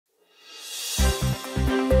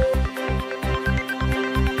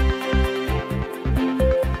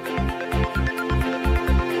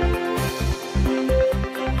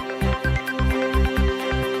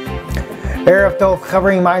Erev Tov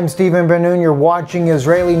covering. I'm Stephen Ben-Nun. You're watching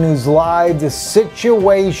Israeli News Live. The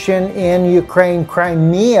situation in Ukraine,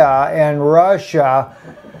 Crimea, and Russia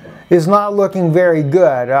is not looking very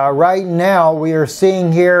good. Right now, we are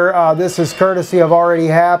seeing here, this is courtesy of Already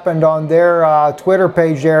Happened on their Twitter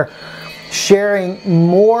page there, sharing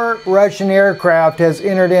more Russian aircraft has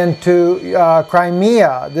entered into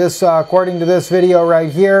Crimea. This, according to this video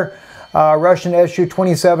right here, Russian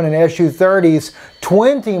Su-27 and Su-30s,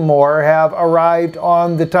 20 more have arrived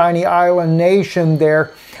on the tiny island nation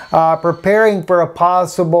there, preparing for a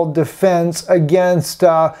possible defense against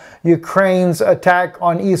Ukraine's attack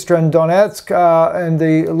on eastern Donetsk and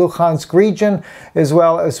the Luhansk region, as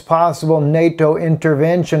well as possible NATO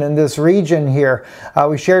intervention in this region here.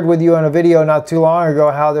 We shared with you in a video not too long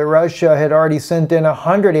ago how that Russia had already sent in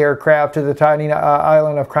 100 aircraft to the tiny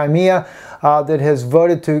island of Crimea that has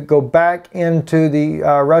voted to go back into the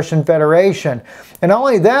Russian Federation. And not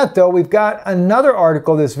only that, though, we've got another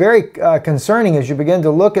article that's very concerning as you begin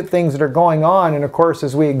to look at things that are going on. And of course,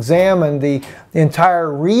 as we examine the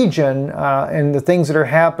entire region and the things that are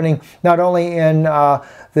happening, not only in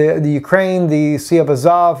the Ukraine, the Sea of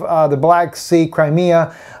Azov, the Black Sea,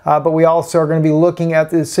 Crimea, but we also are going to be looking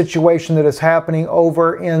at the situation that is happening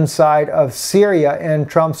over inside of Syria and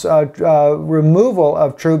Trump's removal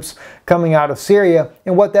of troops coming out of Syria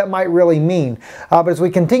and what that might really mean. But as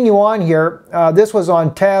we continue on here, this was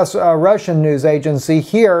on TASS, Russian news agency.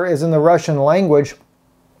 Here is in the Russian language.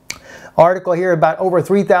 Article here about over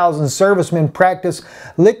 3,000 servicemen practice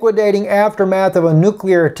liquidating aftermath of a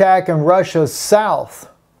nuclear attack in Russia's south.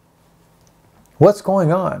 What's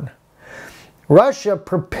going on? Russia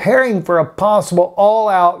preparing for a possible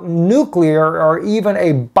all-out nuclear or even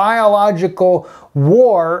a biological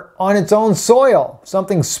war on its own soil,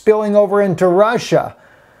 something spilling over into Russia.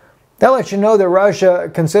 That lets you know that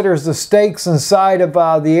Russia considers the stakes inside of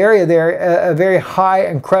the area there a very high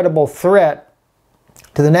and credible threat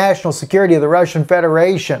to the national security of the Russian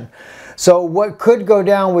Federation. So what could go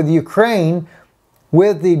down with Ukraine,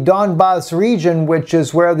 with the Donbas region, which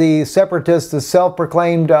is where the separatists, the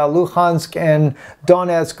self-proclaimed Luhansk and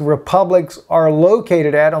Donetsk republics are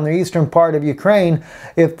located at on the eastern part of Ukraine,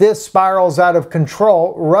 if this spirals out of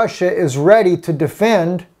control, Russia is ready to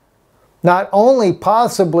defend not only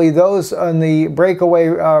possibly those in the breakaway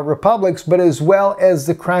republics, but as well as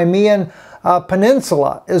the Crimean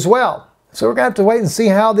Peninsula as well. So we're going to have to wait and see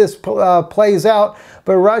how this plays out.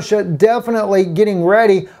 But Russia definitely getting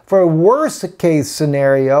ready for a worst case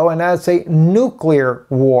scenario, and that's a nuclear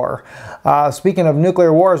war. Speaking of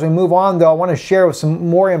nuclear war, as we move on, though, I want to share some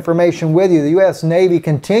more information with you. The U.S. Navy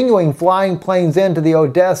continuing flying planes into the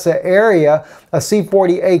Odessa area. A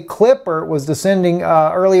C-40A Clipper was descending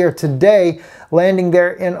earlier today, landing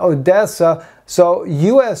there in Odessa. So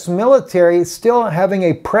U.S. military still having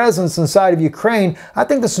a presence inside of Ukraine. I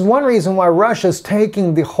think this is one reason why Russia is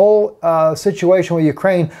taking the whole situation with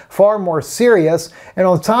Ukraine far more serious. And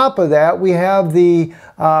on top of that, we have the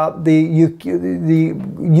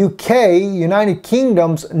UK, United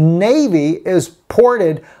Kingdom's Navy is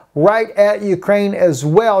ported right at Ukraine as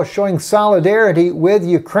well, showing solidarity with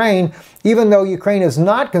Ukraine. Even though Ukraine is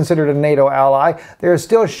not considered a NATO ally, they're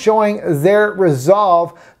still showing their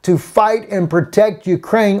resolve to fight and protect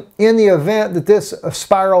Ukraine in the event that this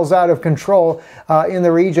spirals out of control in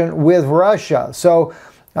the region with Russia. So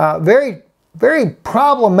very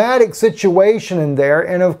problematic situation in there.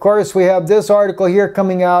 And of course, we have this article here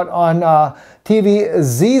coming out on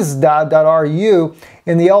tvzizda.ru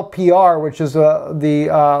in the LPR, which is the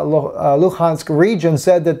Luhansk region,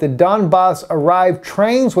 said that the Donbas arrived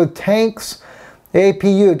trains with tanks,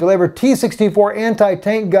 APU, delivered T-64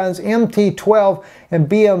 anti-tank guns, MT-12 and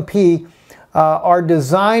BMP are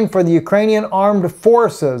designed for the Ukrainian armed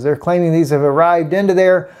forces. They're claiming these have arrived into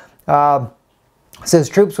there. Says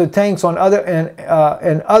troops with tanks on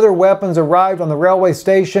and other weapons arrived on the railway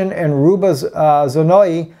station in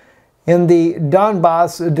Rubaz-Zonoi in the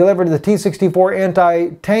Donbas, delivered the T-64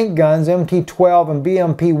 anti-tank guns, MT-12 and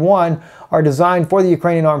BMP-1 are designed for the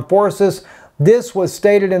Ukrainian armed forces. This was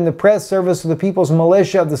stated in the press service of the People's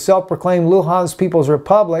Militia of the self-proclaimed Luhansk People's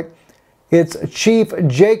Republic. Its chief,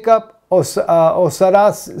 Jacob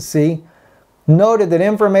Osarasi, noted that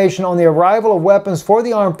information on the arrival of weapons for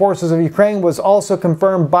the armed forces of Ukraine was also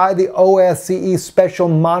confirmed by the OSCE Special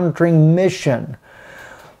Monitoring Mission.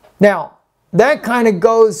 Now, that kind of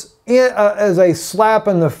goes in, as a slap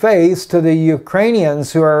in the face to the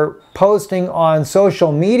Ukrainians who are posting on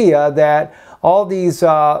social media that all these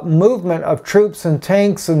movement of troops and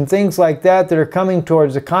tanks and things like that that are coming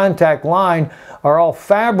towards the contact line are all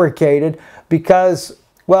fabricated, because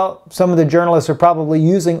Well, some of the journalists are probably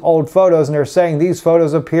using old photos and they're saying these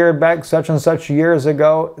photos appeared back such and such years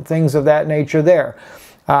ago, things of that nature there.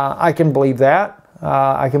 I can believe that.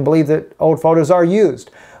 I can believe that old photos are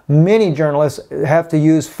used. Many journalists have to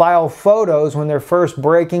use file photos when they're first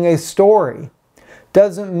breaking a story.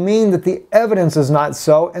 Doesn't mean that the evidence is not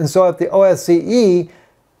so, and so if the OSCE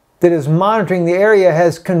that is monitoring the area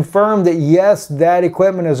has confirmed that yes, that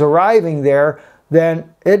equipment is arriving there,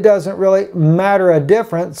 then it doesn't really matter a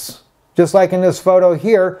difference. Just like in this photo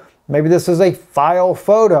here, maybe this is a file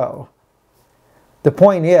photo. The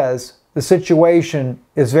point is, the situation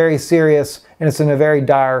is very serious and it's in a very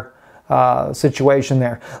dire situation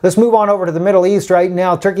there. Let's move on over to the Middle East right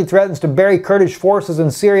now. Turkey threatens to bury Kurdish forces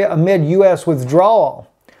in Syria amid U.S.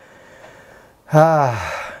 withdrawal.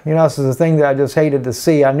 You know, this is the thing that I just hated to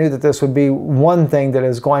see. I knew that this would be one thing that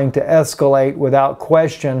is going to escalate without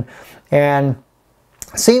question. And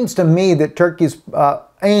it seems to me that Turkey's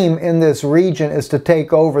aim in this region is to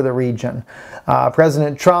take over the region.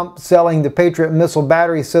 President Trump selling the Patriot missile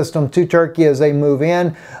battery system to Turkey as they move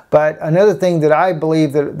in. But another thing that I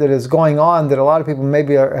believe that is going on that a lot of people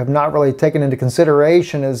maybe have not really taken into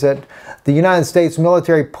consideration is that the United States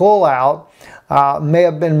military pullout may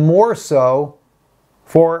have been more so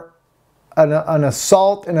for an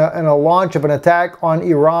assault and a launch of an attack on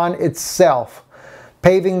Iran itself,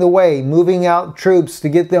 paving the way, moving out troops to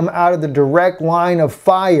get them out of the direct line of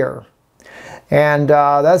fire. And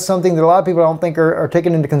that's something that a lot of people don't think are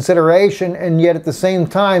taken into consideration, and yet at the same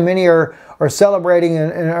time many are celebrating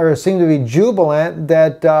and seem to be jubilant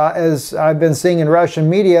that, as I've been seeing in Russian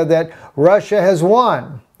media, that Russia has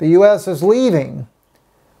won. The U.S. is leaving.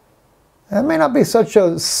 That may not be such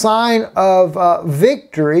a sign of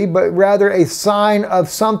victory, but rather a sign of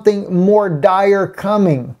something more dire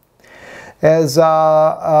coming. As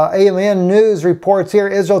AMN News reports here,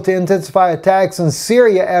 Israel to intensify attacks in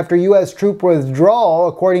Syria after U.S. troop withdrawal,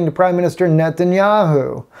 according to Prime Minister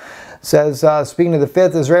Netanyahu. Says, speaking of the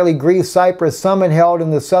 5th Israeli-Greece-Cyprus summit held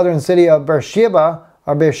in the southern city of Beersheba,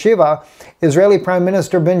 Israeli Prime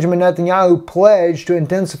Minister Benjamin Netanyahu pledged to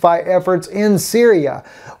intensify efforts in Syria.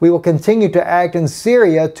 We will continue to act in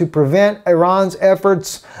Syria to prevent Iran's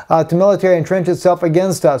efforts to military entrench itself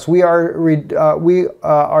against us. We are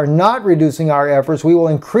not reducing our efforts. We will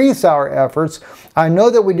increase our efforts. I know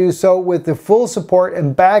that we do so with the full support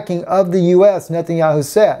and backing of the U.S., Netanyahu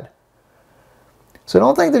said. So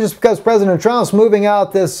don't think that just because President Trump's moving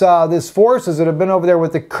out this forces that have been over there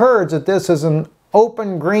with the Kurds that this is an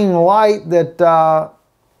open green light that,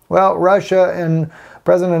 well, Russia and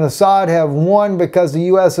President Assad have won because the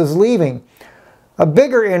U.S. is leaving. A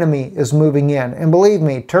bigger enemy is moving in. And believe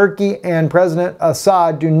me, Turkey and President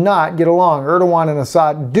Assad do not get along. Erdogan and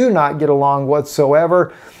Assad do not get along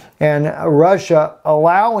whatsoever. And Russia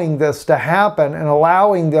allowing this to happen and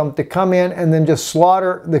allowing them to come in and then just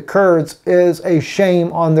slaughter the Kurds is a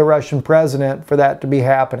shame on the Russian president for that to be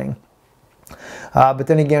happening. But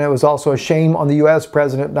then again, it was also a shame on the U.S.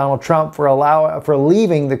 President Donald Trump for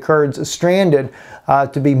leaving the Kurds stranded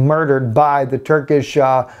to be murdered by the Turkish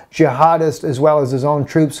jihadists as well as his own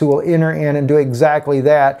troops who will enter in and do exactly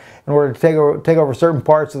that in order to take over certain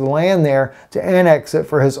parts of the land there to annex it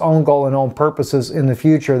for his own goal and own purposes in the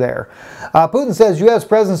future there. Putin says U.S.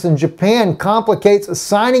 presence in Japan complicates a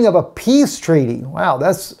signing of a peace treaty. Wow,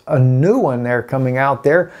 that's a new one there coming out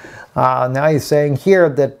there. Now he's saying here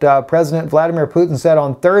that President Vladimir Putin said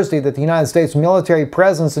on Thursday that the United States military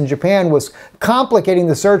presence in Japan was complicating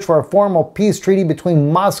the search for a formal peace treaty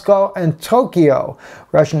between Moscow and Tokyo.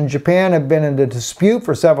 Russia and Japan have been in a dispute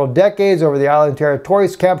for several decades over the island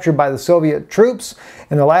territories captured by the Soviet troops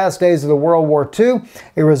in the last days of the World War II,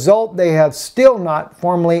 a result they have still not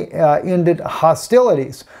formally ended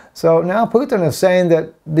hostilities. So now Putin is saying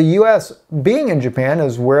that the U.S. being in Japan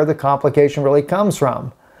is where the complication really comes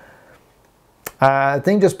from. I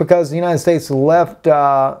think just because the United States left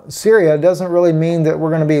Syria doesn't really mean that we're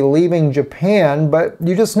going to be leaving Japan, but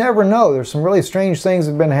you just never know. There's some really strange things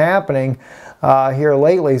that have been happening here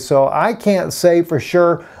lately, so I can't say for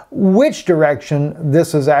sure which direction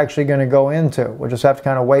this is actually going to go into. We'll just have to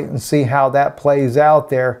kind of wait and see how that plays out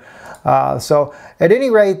there. So at any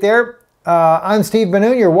rate there, I'm Steve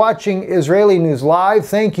Ben-Nun. You're watching Israeli News Live.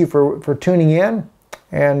 Thank you for tuning in.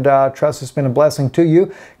 And trust it's been a blessing to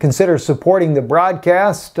you. Consider supporting the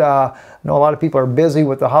broadcast. I know a lot of people are busy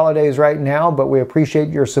with the holidays right now, but we appreciate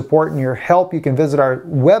your support and your help. You can visit our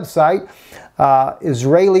website,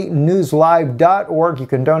 IsraeliNewsLive.org. You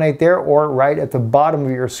can donate there or right at the bottom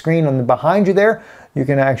of your screen behind you there. you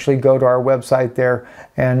can actually go to our website there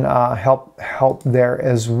and help there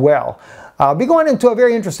as well. I'll be going into a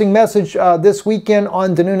very interesting message this weekend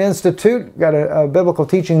on the Noon Institute. Got a biblical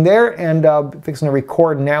teaching there, and fixing to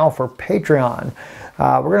record now for Patreon.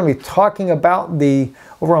 We're going to be talking about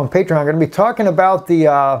over on Patreon, we're going to be talking about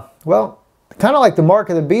well, kind of like the mark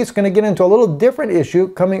of the beast. Going to get into a little different issue,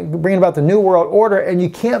 bringing about the New World Order, and you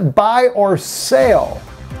can't buy or sell,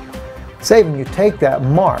 save when you take that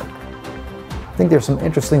mark. I think there's some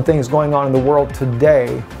interesting things going on in the world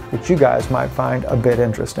today that you guys might find a bit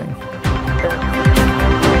interesting.